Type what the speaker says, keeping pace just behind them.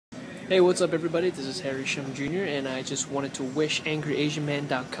Hey, what's up, everybody? This is Harry Shum Jr., and I just wanted to wish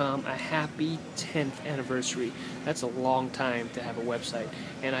AngryAsianMan.com a happy 10th anniversary. That's a long time to have a website,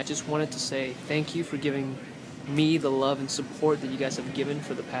 and I just wanted to say thank you for giving me the love and support that you guys have given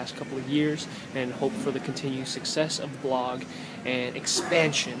for the past couple of years, and hope for the continued success of the blog and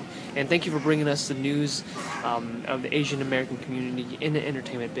expansion. And thank you for bringing us the news of the Asian American community in the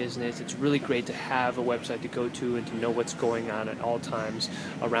entertainment business. It's really great to have a website to go to and to know what's going on at all times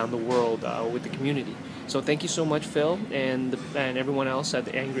around the world with the community. So thank you so much, Phil, and everyone else at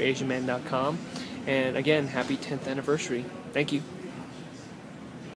the AngryAsianMan.com. And again, happy 10th anniversary. Thank you.